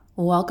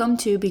Welcome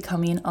to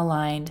Becoming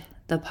Aligned,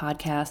 the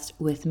podcast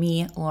with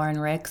me, Lauren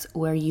Ricks,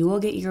 where you will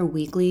get your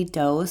weekly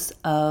dose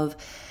of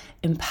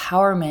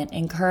empowerment,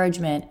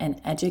 encouragement,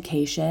 and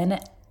education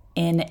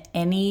in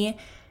any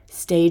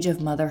stage of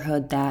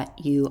motherhood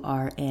that you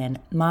are in.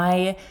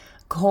 My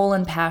goal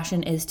and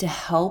passion is to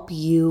help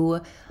you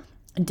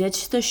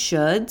ditch the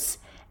shoulds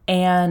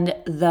and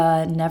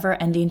the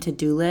never-ending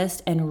to-do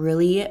list and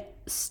really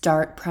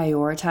start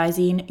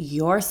prioritizing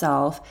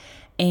yourself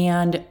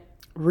and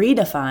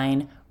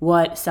redefine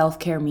what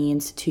self-care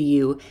means to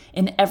you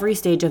in every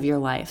stage of your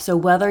life. So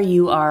whether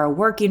you are a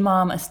working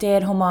mom, a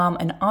stay-at-home mom,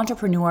 an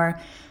entrepreneur,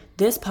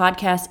 this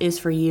podcast is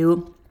for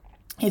you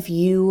if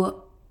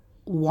you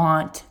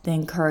want the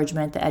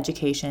encouragement, the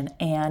education,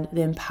 and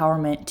the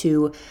empowerment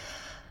to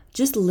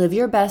just live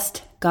your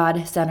best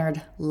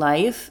God-centered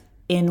life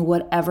in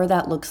whatever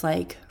that looks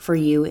like for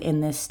you in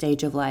this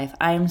stage of life.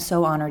 I am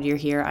so honored you're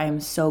here. I am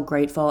so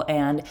grateful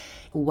and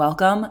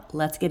welcome.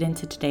 Let's get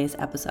into today's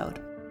episode.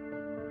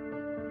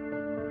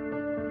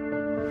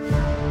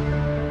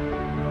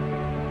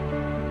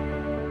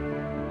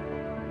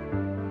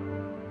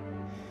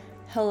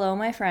 Hello,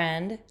 my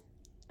friend.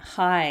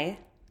 Hi.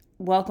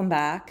 Welcome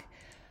back.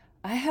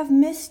 I have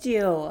missed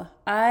you.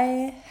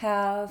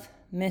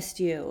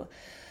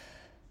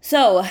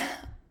 So,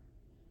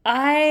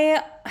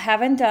 I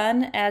haven't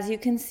done, as you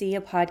can see,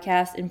 a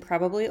podcast in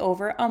probably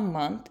over a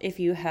month if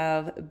you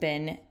have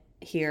been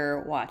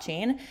here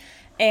watching.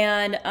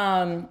 And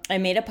I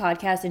made a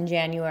podcast in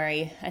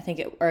January,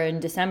 or in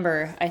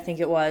December, I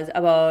think it was,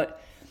 about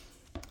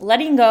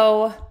letting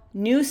go,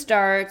 new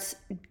starts,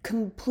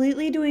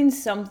 completely doing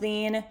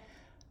something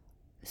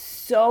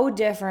so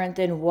different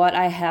than what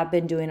I have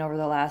been doing over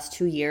the last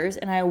 2 years.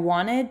 And I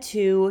wanted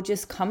to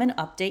just come and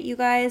update you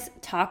guys,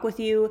 talk with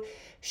you,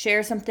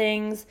 share some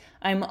things.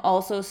 I'm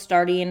also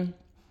starting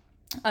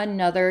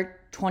another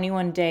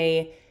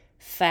 21-day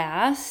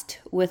fast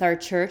with our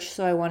church.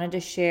 So I wanted to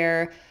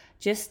share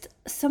just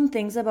some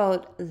things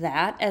about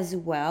that as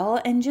well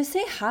and just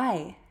say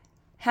hi.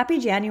 Happy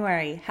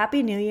January,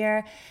 Happy New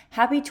Year,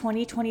 Happy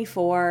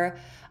 2024.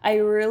 I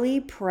really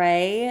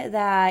pray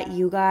that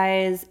you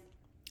guys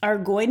are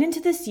going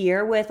into this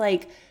year with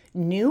like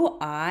new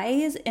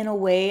eyes in a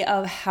way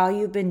of how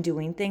you've been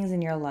doing things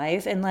in your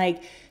life. And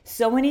like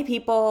so many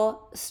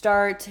people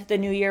start the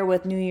new year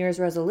with New Year's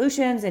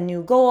resolutions and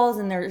new goals,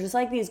 and they're just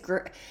like these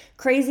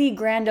crazy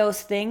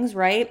grandiose things,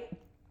 right?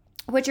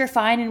 Which are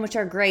fine and which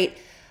are great.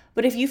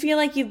 But if you feel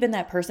like you've been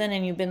that person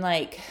and you've been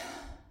like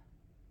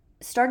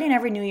starting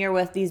every new year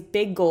with these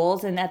big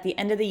goals, and at the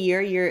end of the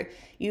year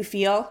you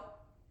feel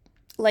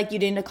like you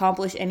didn't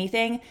accomplish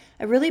anything,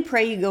 I really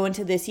pray you go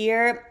into this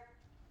year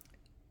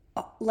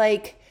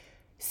like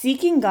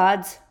seeking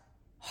God's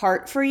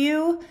heart for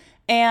you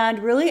and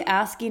really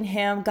asking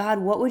him, God,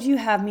 what would you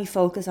have me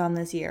focus on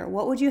this year?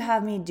 What would you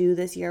have me do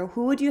this year?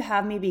 Who would you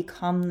have me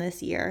become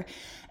this year?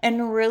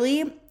 And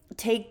really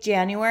take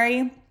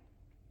January,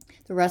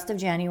 the rest of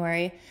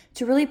January,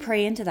 to really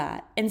pray into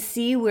that and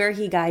see where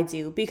he guides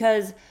you.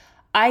 Because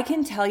I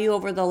can tell you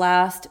over the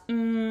last,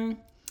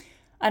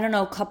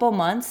 couple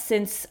months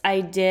since I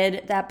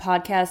did that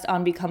podcast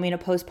on becoming a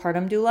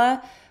postpartum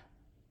doula,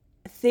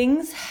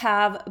 things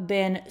have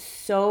been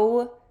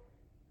so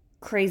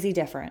crazy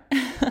different.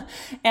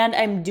 And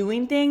I'm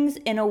doing things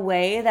in a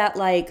way that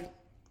like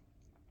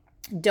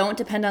don't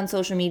depend on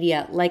social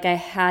media like I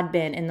had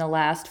been in the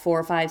last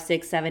 4, 5,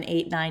 6, 7,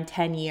 8, 9,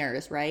 10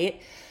 years,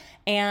 right?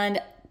 And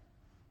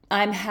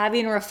I'm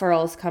having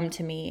referrals come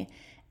to me.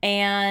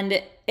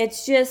 And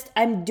it's just,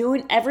 I'm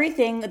doing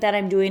everything that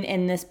I'm doing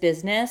in this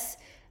business.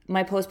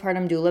 My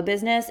postpartum doula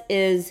business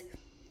is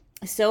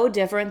so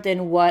different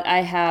than what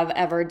I have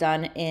ever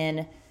done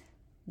in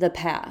the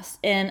past.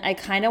 And I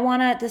kind of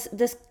want to,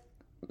 this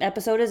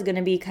episode is going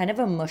to be kind of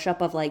a mush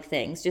up of like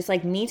things, just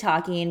like me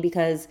talking,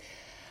 because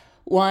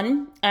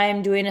one,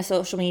 I'm doing a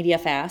social media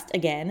fast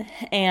again.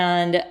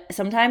 And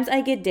sometimes I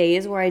get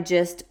days where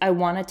I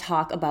want to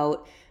talk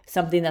about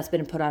something that's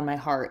been put on my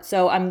heart.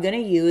 So I'm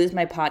going to use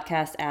my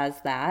podcast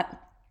as that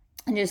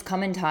and just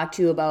come and talk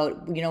to you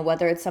about,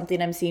 whether it's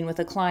something I'm seeing with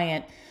a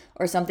client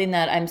or something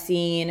that I'm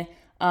seeing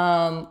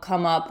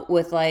come up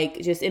with like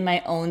just in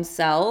my own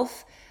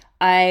self.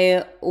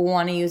 I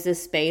want to use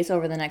this space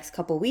over the next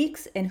couple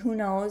weeks, and who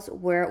knows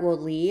where it will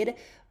lead,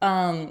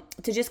 to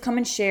just come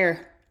and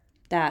share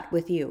that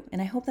with you.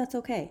 And I hope that's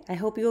okay. I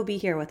hope you will be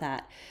here with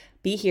that.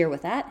 Be here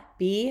with that,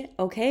 be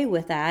okay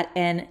with that,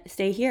 and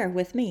stay here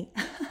with me.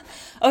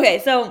 Okay,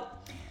 so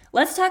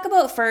let's talk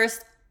about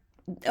first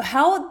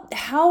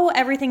how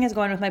everything is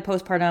going with my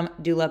postpartum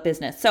doula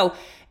business. So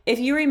if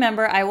you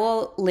remember, I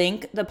will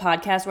link the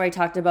podcast where I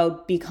talked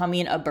about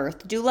becoming a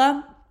birth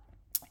doula.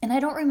 And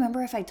I don't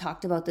remember if I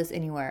talked about this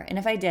anywhere. And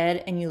if I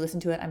did and you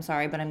listened to it, I'm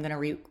sorry, but I'm going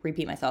to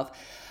repeat myself.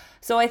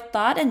 So I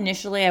thought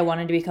initially I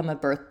wanted to become a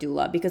birth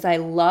doula because I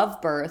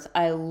love birth.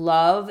 I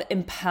love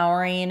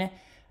empowering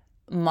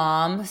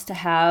moms to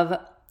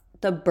have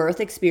the birth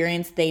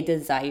experience they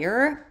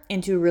desire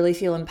and to really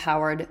feel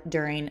empowered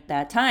during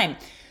that time.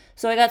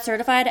 So I got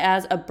certified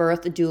as a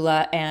birth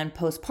doula and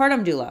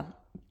postpartum doula.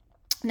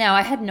 Now,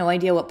 I had no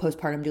idea what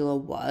postpartum doula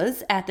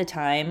was at the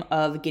time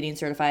of getting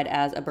certified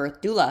as a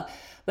birth doula.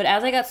 But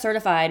as I got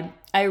certified,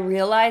 I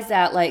realized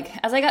that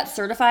as I got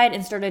certified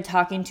and started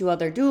talking to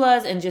other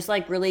doulas and just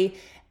really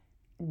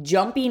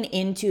jumping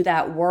into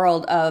that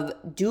world of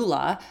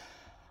doula,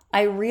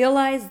 I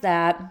realized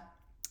that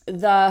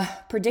the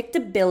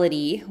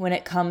predictability when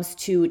it comes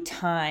to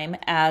time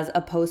as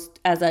a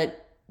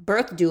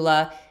birth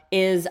doula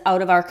is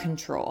out of our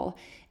control.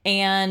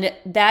 And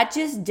that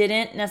just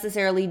didn't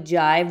necessarily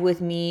jive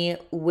with me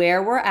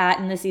where we're at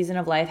in the season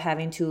of life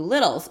having two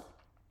littles.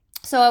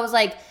 So I was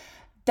like,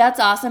 that's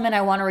awesome. And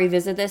I want to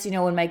revisit this,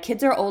 when my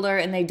kids are older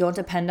and they don't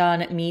depend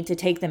on me to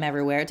take them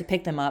everywhere, to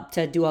pick them up,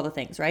 to do all the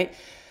things, right?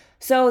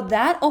 So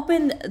that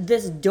opened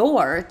this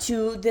door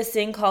to this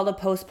thing called a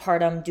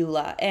postpartum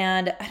doula.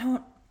 And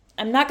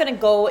I'm not going to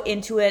go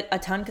into it a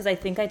ton because I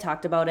think I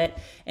talked about it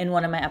in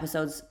one of my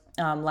episodes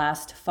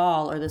last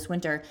fall or this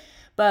winter.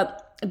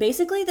 But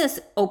basically this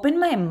opened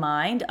my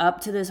mind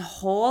up to this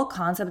whole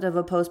concept of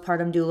a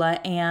postpartum doula.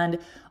 And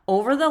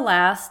over the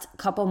last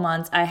couple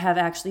months, I have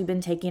actually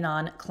been taking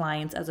on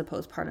clients as a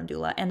postpartum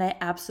doula. And I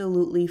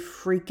absolutely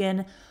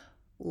freaking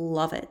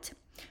love it.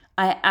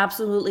 I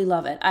absolutely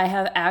love it. I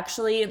have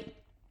actually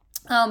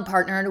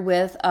partnered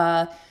with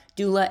a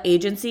doula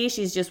agency.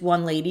 She's just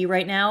one lady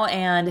right now,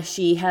 and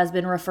she has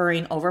been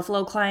referring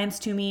overflow clients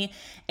to me.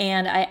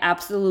 And I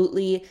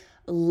absolutely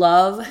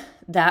love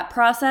that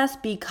process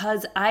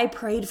because I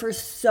prayed for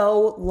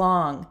so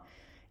long.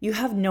 You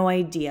have no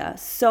idea.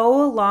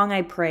 So long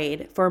I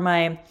prayed for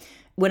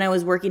when I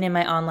was working in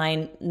my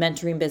online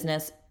mentoring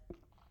business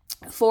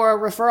for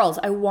referrals.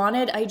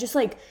 I just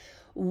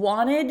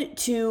wanted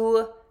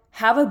to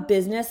have a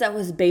business that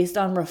was based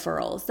on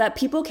referrals, that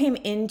people came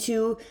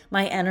into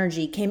my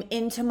energy, came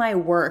into my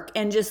work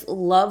and just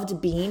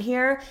loved being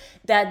here,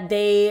 that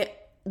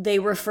they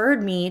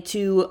referred me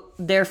to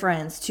their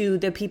friends, to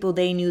the people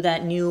they knew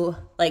that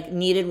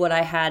needed what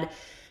I had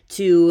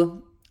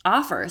to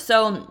offer.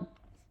 So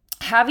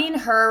having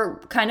her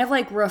kind of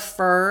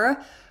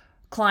refer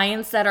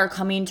clients that are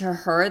coming to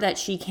her that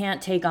she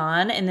can't take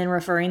on and then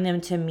referring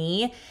them to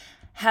me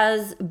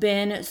has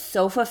been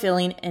so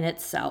fulfilling in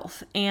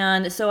itself.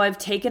 And so I've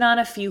taken on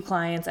a few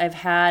clients. I've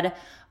had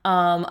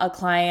a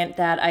client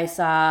that I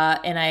saw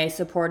and I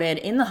supported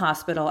in the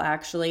hospital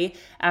actually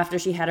after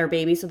she had her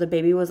baby. So the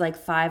baby was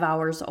 5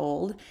 hours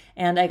old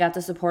and I got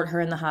to support her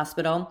in the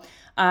hospital.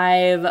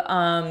 I've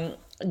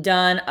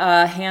done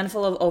a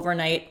handful of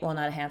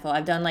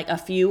I've done a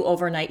few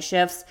overnight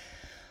shifts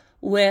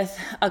with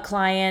a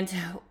client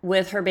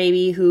with her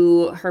baby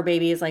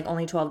is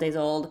only 12 days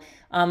old.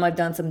 I've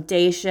done some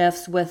day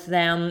shifts with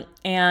them,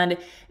 and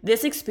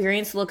this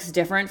experience looks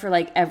different for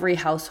every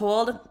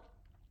household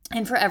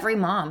and for every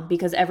mom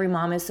because every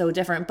mom is so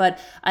different. But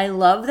I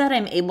love that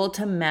I'm able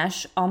to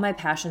mesh all my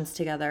passions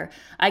together.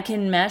 I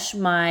can mesh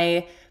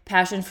my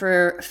passion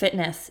for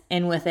fitness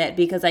in with it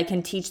because I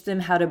can teach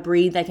them how to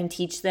breathe. I can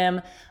teach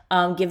them,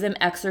 give them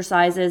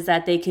exercises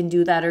that they can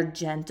do that are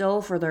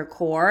gentle for their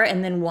core.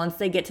 And then once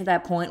they get to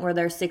that point where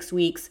they're 6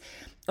 weeks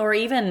or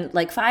even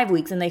 5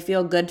 weeks and they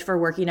feel good for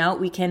working out,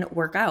 we can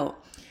work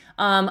out.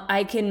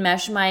 I can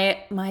mesh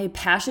my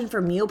passion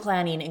for meal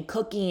planning and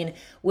cooking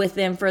with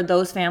them for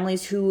those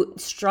families who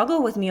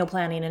struggle with meal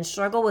planning and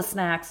struggle with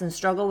snacks and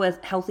struggle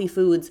with healthy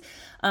foods.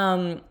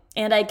 And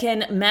I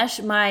can mesh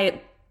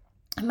my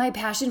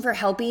passion for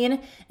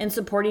helping and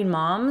supporting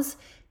moms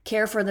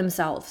care for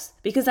themselves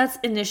because that's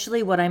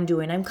initially what I'm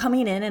doing. I'm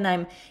coming in and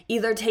I'm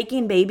either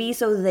taking baby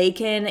so they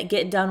can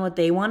get done what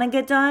they want to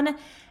get done,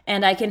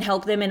 and I can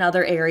help them in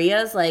other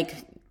areas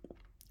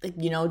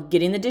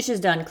getting the dishes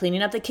done,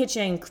 cleaning up the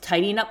kitchen,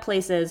 tidying up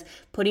places,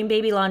 putting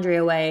baby laundry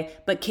away,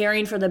 but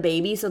caring for the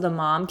baby so the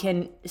mom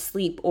can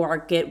sleep or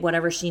get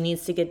whatever she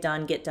needs to get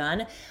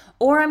done.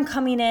 Or I'm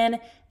coming in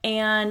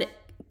and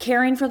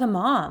caring for the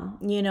mom,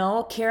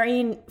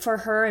 caring for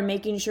her and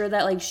making sure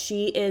that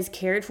she is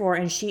cared for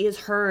and she is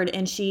heard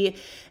and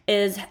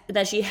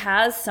that she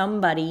has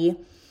somebody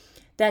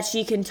that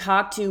she can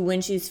talk to when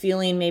she's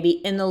feeling maybe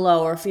in the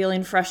low or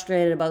feeling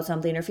frustrated about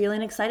something or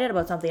feeling excited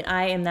about something.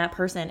 I am that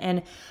person.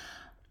 And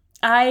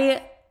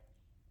I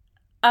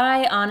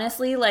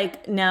honestly,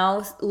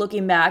 now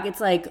looking back, it's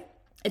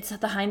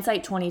the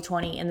hindsight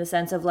 2020 in the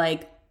sense of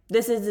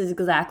this is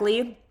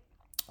exactly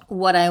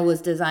what I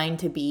was designed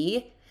to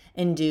be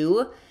and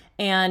do,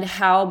 and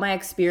how my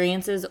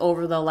experiences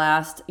over the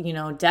last,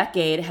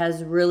 decade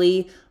has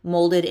really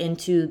molded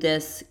into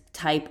this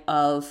type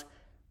of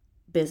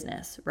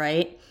business,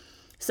 right?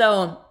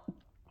 So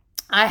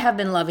I have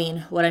been loving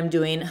what I'm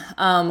doing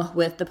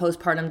with the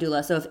postpartum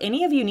doula. So if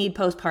any of you need a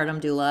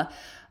postpartum doula,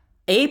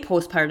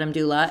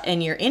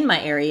 and you're in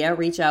my area,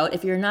 reach out.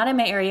 If you're not in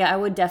my area, I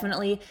would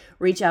definitely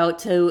reach out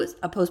to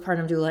a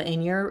postpartum doula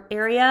in your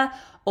area.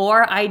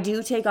 Or I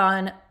do take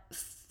on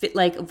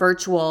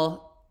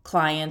virtual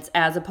clients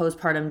as a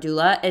postpartum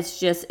doula.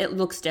 It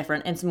looks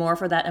different. It's more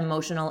for that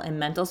emotional and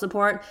mental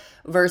support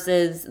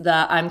versus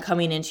I'm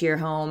coming into your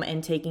home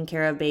and taking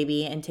care of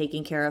baby and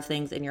taking care of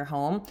things in your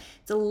home.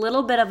 It's a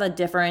little bit of a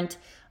different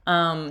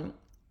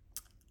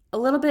a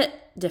little bit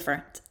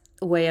different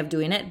way of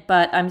doing it,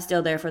 but I'm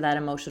still there for that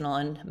emotional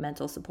and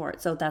mental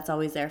support. So that's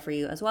always there for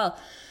you as well.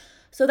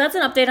 So that's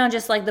an update on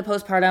just like the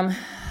postpartum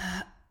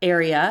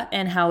area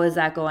and how is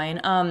that going.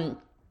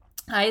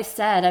 I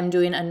said I'm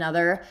doing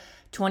another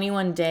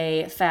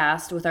 21-day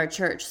fast with our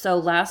church. So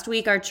last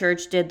week, our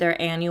church did their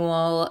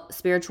annual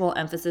Spiritual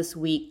Emphasis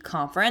Week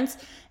conference.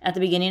 At the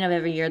beginning of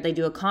every year, they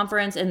do a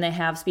conference and they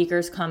have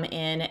speakers come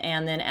in.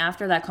 And then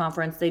after that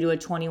conference, they do a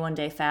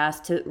 21-day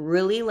fast to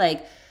really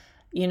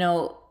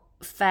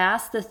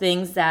fast the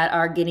things that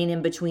are getting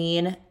in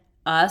between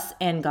us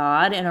and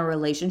God and a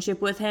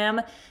relationship with him,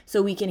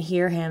 so we can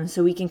hear him,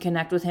 so we can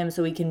connect with him,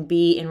 so we can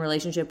be in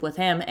relationship with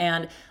him.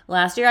 And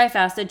last year I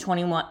fasted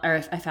 21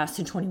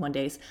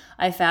 days.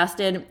 I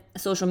fasted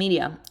social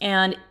media,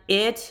 and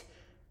it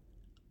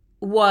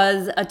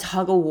was a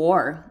tug of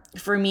war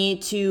for me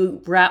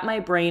to wrap my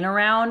brain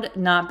around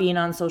not being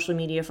on social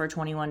media for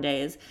 21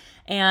 days.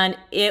 And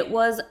it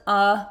was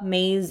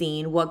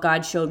amazing what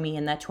God showed me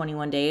in that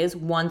 21 days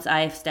once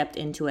I stepped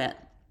into it.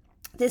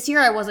 This year,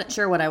 I wasn't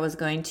sure what I was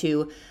going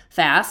to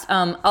fast.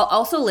 I'll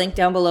also link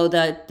down below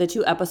the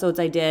 2 episodes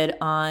I did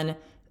on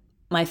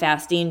my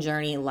fasting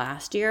journey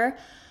last year.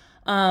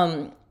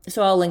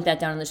 So I'll link that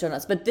down in the show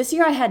notes. But this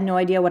year, I had no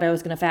idea what I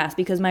was going to fast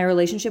because my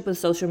relationship with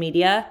social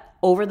media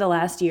over the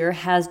last year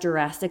has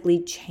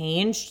drastically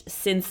changed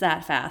since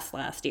that fast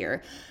last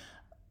year.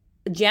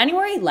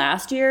 January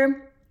last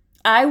year,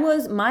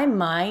 my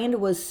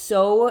mind was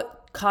so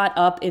caught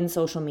up in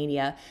social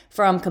media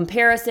from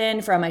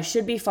comparison, from I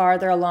should be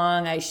farther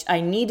along. I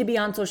need to be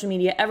on social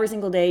media every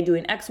single day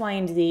doing X, Y,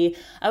 and Z.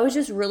 I was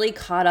just really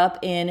caught up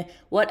in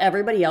what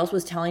everybody else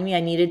was telling me I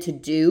needed to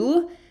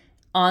do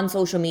on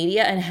social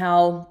media, and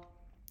how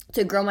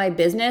to grow my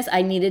business,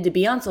 I needed to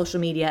be on social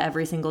media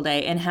every single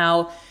day, and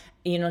how,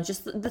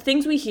 just the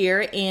things we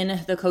hear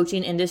in the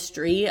coaching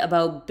industry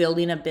about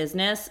building a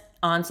business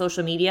on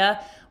social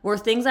media were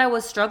things I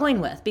was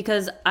struggling with,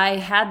 because I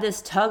had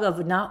this tug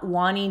of not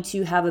wanting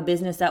to have a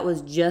business that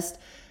was just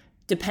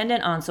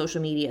dependent on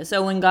social media.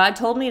 So when God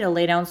told me to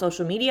lay down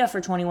social media for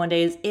 21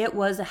 days, it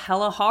was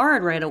hella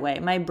hard right away.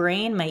 My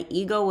brain, my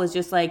ego was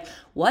just like,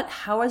 what?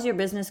 How is your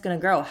business going to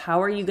grow?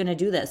 How are you going to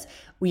do this?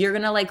 You're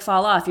going to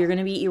fall off. You're going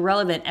to be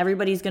irrelevant.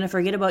 Everybody's going to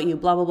forget about you,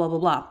 blah, blah, blah, blah,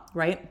 blah,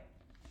 right?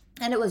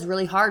 And it was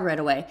really hard right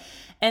away.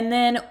 And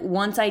then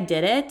once I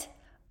did it,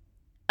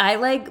 I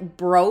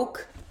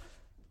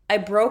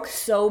broke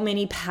so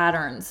many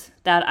patterns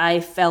that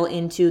I fell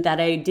into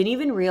that I didn't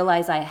even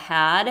realize I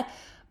had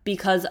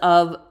because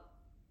of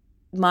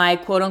my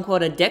quote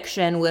unquote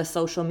addiction with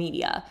social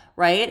media,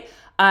 right?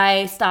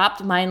 I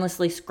stopped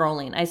mindlessly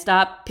scrolling. I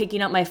stopped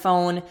picking up my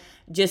phone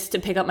just to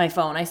pick up my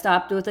phone. I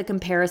stopped with the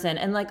comparison,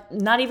 and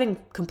not even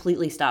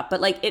completely stopped,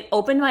 but it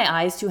opened my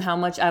eyes to how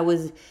much I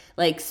was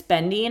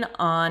spending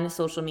on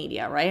social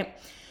media, right?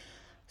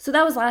 So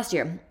that was last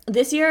year.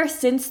 This year,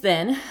 since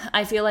then,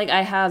 I feel like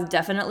I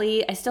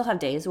still have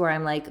days where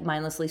I'm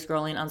mindlessly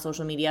scrolling on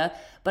social media,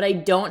 but I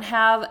don't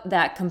have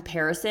that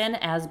comparison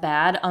as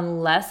bad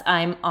unless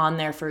I'm on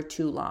there for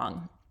too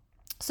long.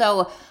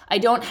 So I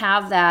don't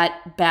have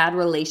that bad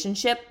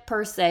relationship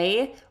per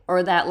se,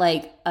 or that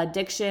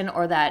addiction,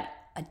 or that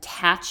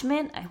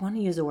attachment. I want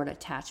to use the word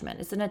attachment.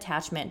 It's an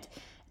attachment.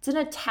 It's an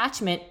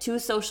attachment to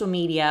social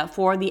media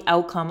for the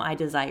outcome I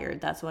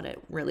desired. That's what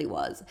it really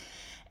was.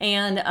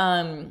 And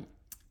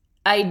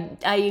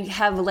I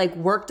have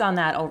worked on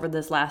that over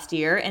this last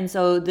year. And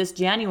so this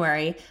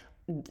January,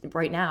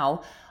 right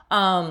now,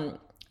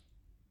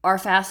 our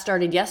fast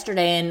started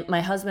yesterday, and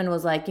my husband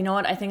was like, you know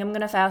what, I think I'm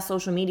going to fast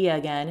social media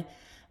again.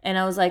 And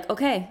I was like,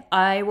 okay,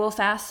 I will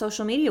fast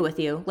social media with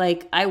you.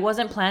 I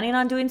wasn't planning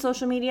on doing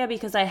social media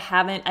because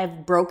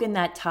I've broken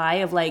that tie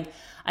of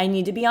I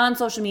need to be on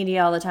social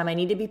media all the time. I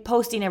need to be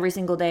posting every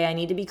single day. I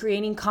need to be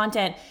creating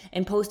content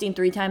and posting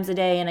 3 times a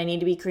day. And I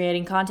need to be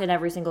creating content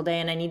every single day.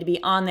 And I need to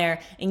be on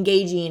there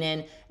engaging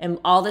and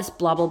all this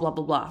blah, blah, blah,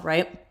 blah, blah,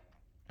 right?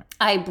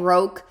 I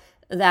broke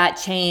that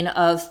chain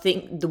of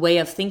the way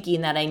of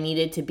thinking that I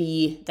needed to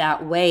be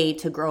that way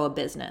to grow a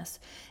business.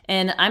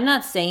 And I'm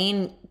not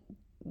saying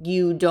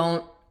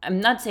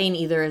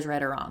either is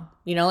right or wrong.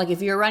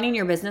 If you're running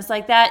your business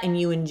like that and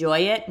you enjoy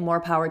it, more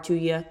power to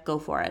you, go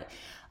for it.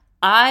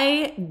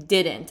 I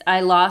didn't.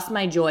 I lost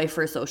my joy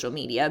for social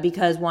media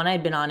because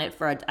I've been on it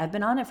for a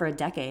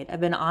decade.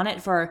 I've been on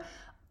it for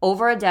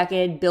over a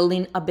decade,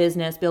 building a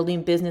business,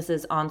 building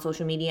businesses on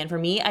social media. And for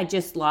me, I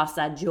just lost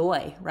that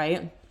joy,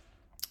 right?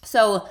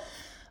 So,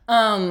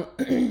 what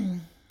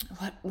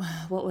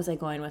was I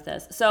going with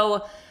this?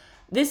 So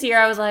this year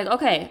I was like,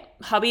 okay,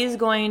 hubby is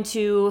going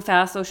to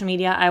fast social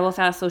media. I will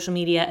fast social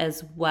media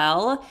as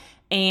well.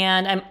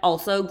 And I'm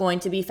also going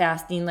to be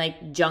fasting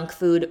junk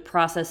food,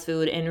 processed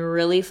food, and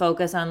really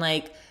focus on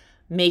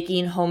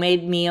making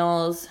homemade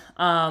meals.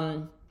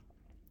 I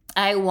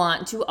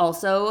want to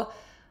also,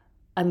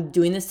 I'm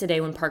doing this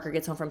today when Parker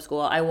gets home from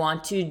school. I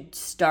want to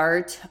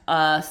start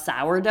a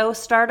sourdough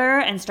starter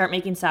and start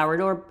making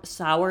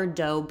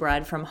sourdough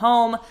bread from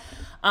home.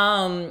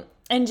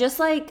 And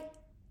just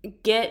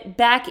get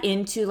back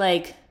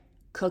into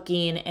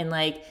cooking and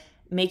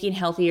making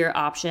healthier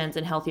options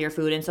and healthier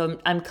food. And so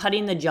I'm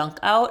cutting the junk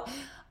out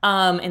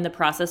and the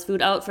processed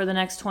food out for the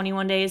next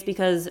 21 days,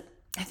 because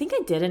I think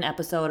I did an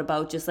episode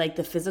about just like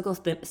the physical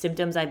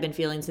symptoms I've been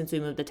feeling since we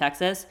moved to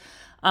Texas.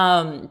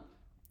 And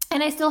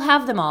I still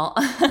have them all,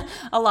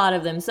 a lot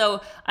of them.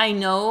 So I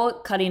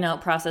know cutting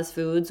out processed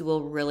foods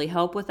will really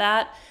help with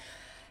that.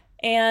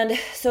 And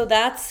so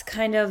that's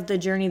kind of the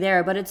journey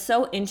there. But it's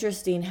so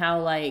interesting how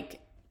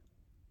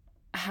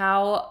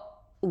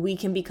we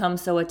can become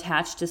so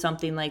attached to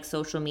something like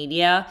social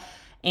media.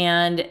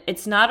 And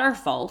it's not our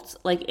fault.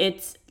 Like,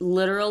 it's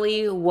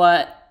literally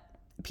what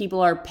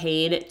people are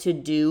paid to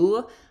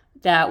do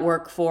that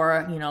work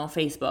for,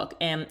 Facebook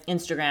and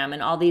Instagram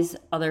and all these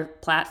other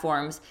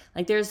platforms.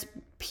 Like, there's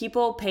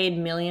people are paid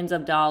millions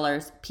of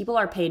dollars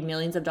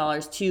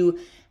to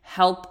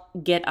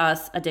help get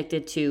us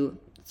addicted to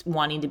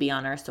wanting to be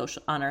on our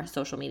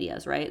social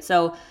medias, right?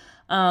 So,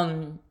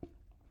 and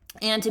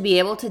to be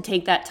able to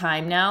take that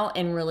time now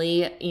and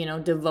really,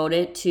 devote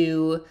it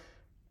to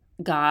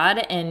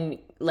God and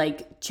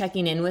like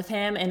checking in with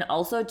him, and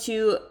also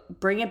to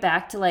bring it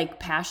back to like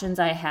passions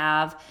I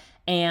have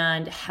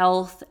and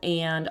health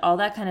and all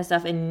that kind of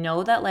stuff, and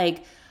know that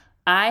like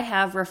I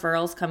have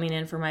referrals coming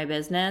in for my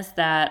business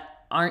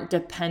that aren't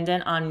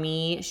dependent on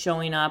me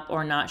showing up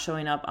or not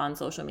showing up on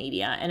social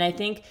media. And I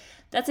think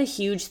that's a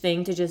huge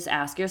thing to just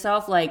ask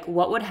yourself, like,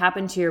 what would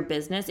happen to your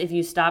business if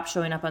you stopped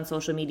showing up on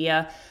social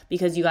media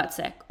because you got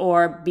sick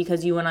or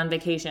because you went on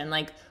vacation,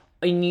 like,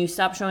 and you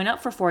stopped showing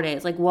up for 4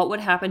 days? Like, what would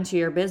happen to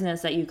your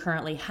business that you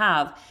currently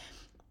have?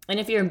 And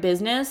if your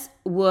business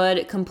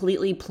would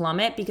completely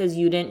plummet because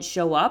you didn't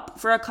show up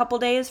for a couple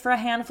days, for a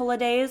handful of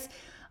days,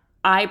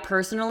 I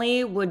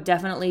personally would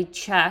definitely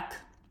check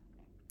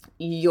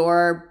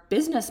your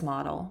business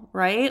model,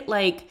 right?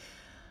 Like,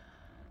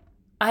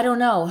 I don't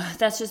know.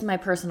 That's just my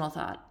personal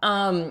thought.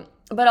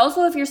 But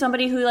also, if you're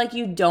somebody who like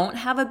you don't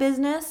have a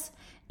business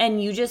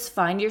and you just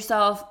find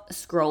yourself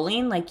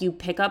scrolling, like you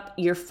pick up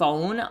your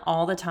phone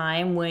all the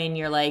time when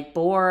you're like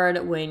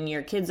bored, when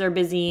your kids are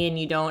busy and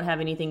you don't have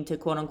anything to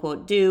quote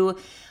unquote do,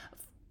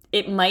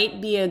 it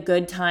might be a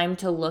good time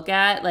to look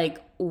at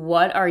like,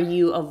 what are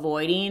you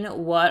avoiding?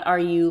 What are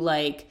you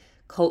like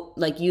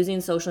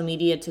using social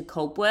media to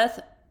cope with?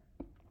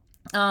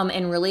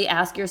 And really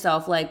ask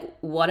yourself, like,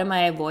 what am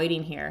I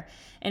avoiding here?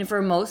 And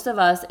for most of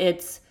us,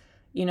 it's,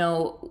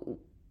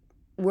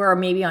 we're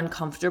maybe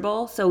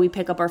uncomfortable. So we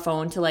pick up our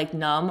phone to like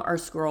numb or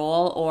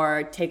scroll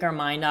or take our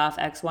mind off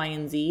X, Y,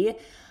 and Z.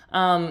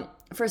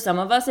 For some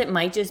of us, it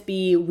might just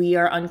be we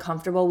are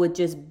uncomfortable with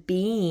just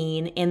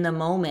being in the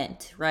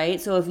moment,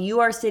 right? So if you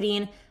are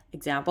sitting,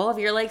 if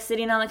you're like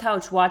sitting on the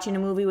couch watching a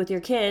movie with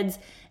your kids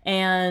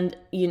and,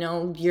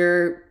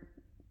 you're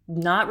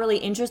not really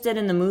interested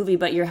in the movie,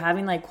 but you're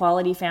having like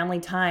quality family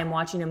time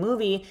watching a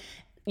movie,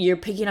 you're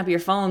picking up your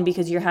phone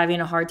because you're having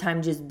a hard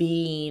time just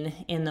being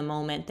in the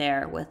moment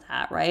there with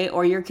that, right?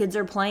 Or your kids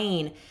are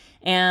playing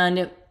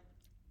and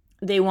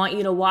they want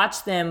you to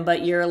watch them,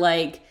 but you're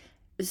like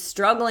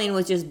struggling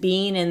with just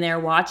being in there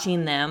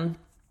watching them.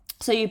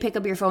 So you pick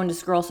up your phone to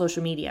scroll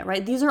social media,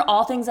 right? These are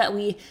all things that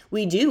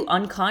we do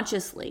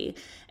unconsciously.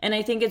 And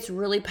I think it's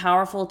really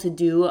powerful to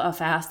do a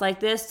fast like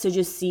this to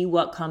just see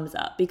what comes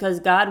up, because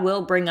God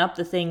will bring up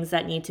the things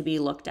that need to be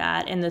looked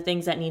at and the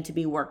things that need to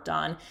be worked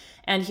on,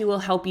 and he will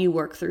help you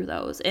work through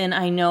those. And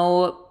I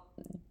know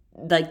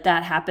like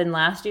that happened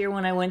last year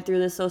when I went through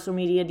the social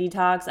media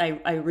detox.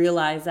 I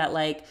realized that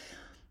like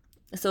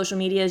social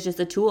media is just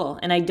a tool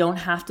and I don't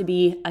have to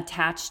be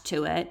attached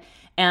to it.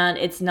 And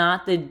it's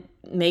not the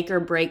make or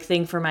break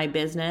thing for my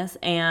business,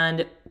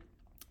 and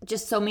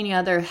just so many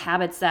other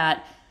habits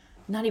that,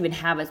 not even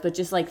habits, but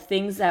just like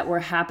things that were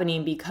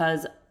happening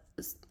because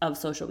of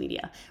social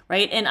media,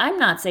 right? And I'm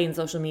not saying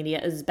social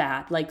media is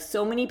bad. Like,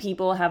 so many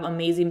people have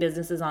amazing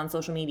businesses on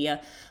social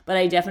media, but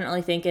I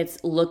definitely think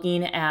it's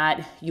looking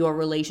at your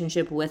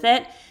relationship with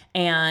it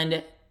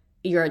and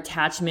your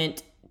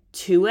attachment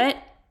to it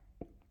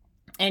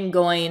and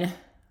going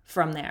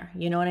from there.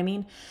 You know what I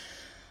mean?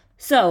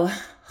 So,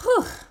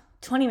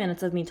 20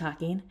 minutes of me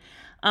talking.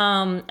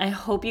 I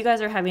hope you guys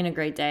are having a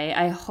great day.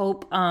 I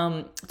hope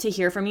to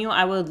hear from you.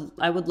 I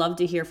would love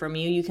to hear from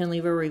you. You can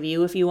leave a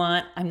review if you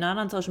want. I'm not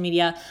on social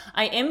media.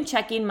 I am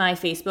checking my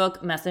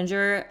Facebook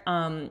Messenger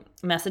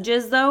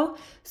messages though.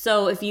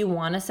 So if you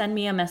want to send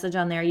me a message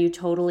on there, you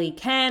totally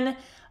can.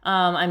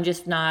 I'm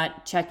just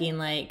not checking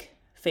like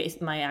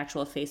my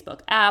actual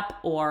Facebook app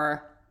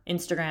or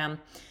Instagram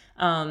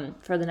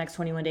for the next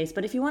 21 days.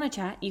 But if you want to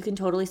chat, you can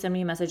totally send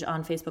me a message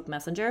on Facebook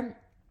Messenger.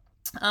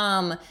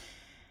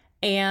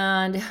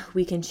 And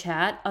we can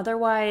chat.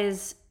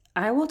 Otherwise,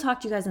 I will talk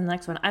to you guys in the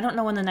next one. I don't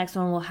know when the next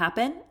one will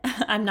happen.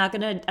 I'm not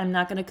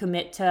gonna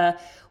commit to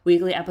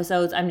weekly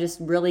episodes. I'm just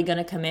really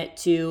gonna commit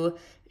to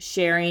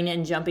sharing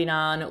and jumping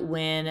on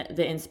when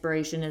the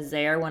inspiration is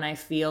there, when I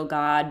feel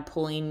God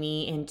pulling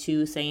me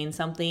into saying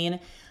something.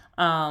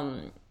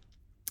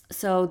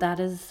 So that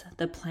is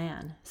the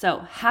plan. So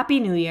Happy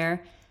New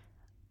Year.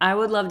 I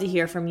would love to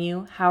hear from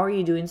you. How are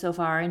you doing so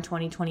far in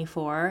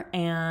 2024?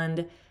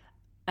 And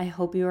I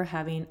hope you are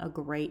having a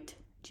great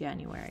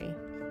January.